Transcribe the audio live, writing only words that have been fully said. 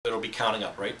will be counting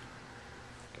up, right?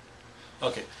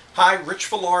 Okay. Hi, Rich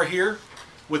Villar here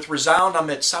with Resound. I'm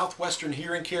at Southwestern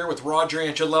Hearing Care with Roger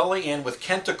Angelelli and with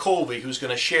Kent Tekulve, who's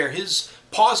going to share his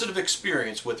positive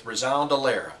experience with Resound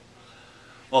Alera.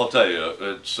 Well, I'll tell you,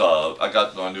 it's I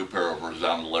got my new pair of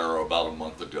Resound Alera about a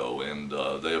month ago, and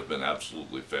they have been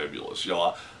absolutely fabulous. You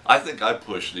know, I think I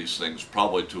push these things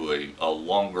probably to a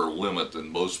longer limit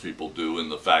than most people do, in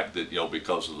the fact that, you know,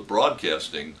 because of the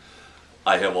broadcasting,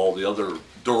 I have all the other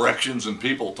directions and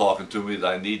people talking to me that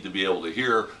I need to be able to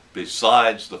hear,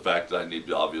 besides the fact that I need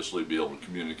to obviously be able to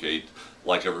communicate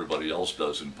like everybody else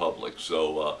does in public.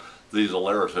 So these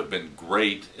Aleras have been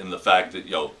great in the fact that,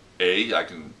 you know, I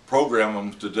can program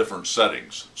them to different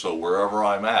settings. So wherever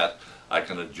I'm at, I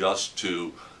can adjust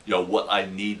to, you know, what I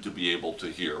need to be able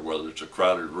to hear, whether it's a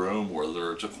crowded room,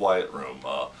 whether it's a quiet room,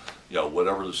 you know,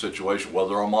 whatever the situation,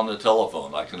 whether I'm on the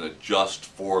telephone, I can adjust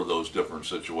for those different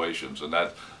situations, and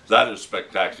that is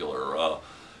spectacular.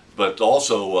 But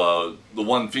also, the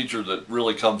one feature that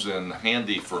really comes in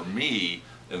handy for me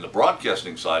in the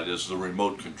broadcasting side is the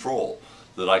remote control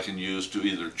that I can use to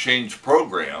either change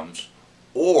programs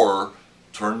or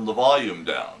turn the volume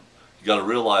down. You got to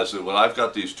realize that when I've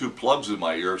got these two plugs in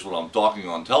my ears when I'm talking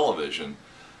on television,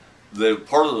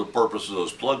 part of the purpose of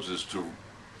those plugs is to,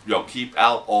 you know, keep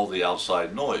out all the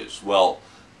outside noise. Well,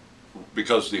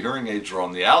 because the hearing aids are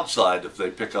on the outside, if they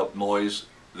pick up noise,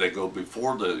 they go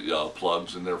before the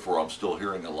plugs, and therefore I'm still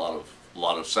hearing a lot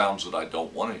of sounds that I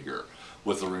don't want to hear.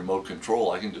 With the remote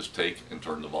control, I can just take and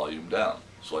turn the volume down.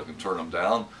 So I can turn them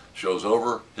down, show's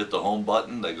over, hit the home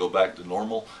button, they go back to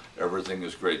normal, everything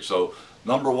is great. So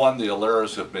number one, the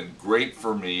Aleras have been great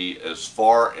for me as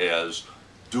far as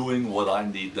doing what I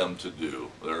need them to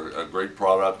do. They're a great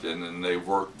product, and they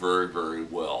work very, very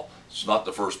well. It's not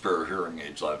the first pair of hearing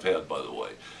aids I've had, by the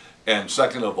way. And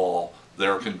second of all,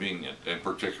 they're convenient, and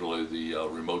particularly the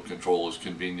remote control is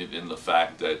convenient in the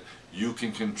fact that you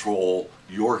can control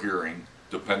your hearing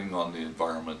depending on the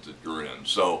environment that you're in.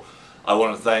 So I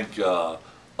want to thank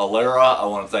Alera. I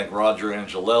want to thank Roger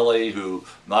Angelelli, who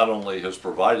not only has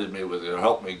provided me with,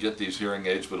 helped me get these hearing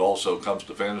aids, but also comes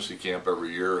to fantasy camp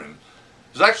every year and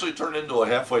has actually turned into a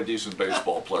halfway decent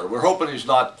baseball player. We're hoping he's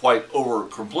not quite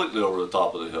completely over the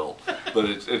top of the hill, but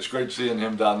it's great seeing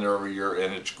him down there every year,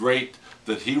 and it's great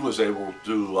that he was able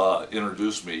to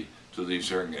introduce me to these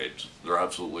hearing aids. They're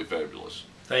absolutely fabulous.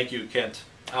 Thank you, Kent.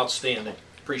 Outstanding.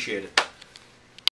 Appreciate it.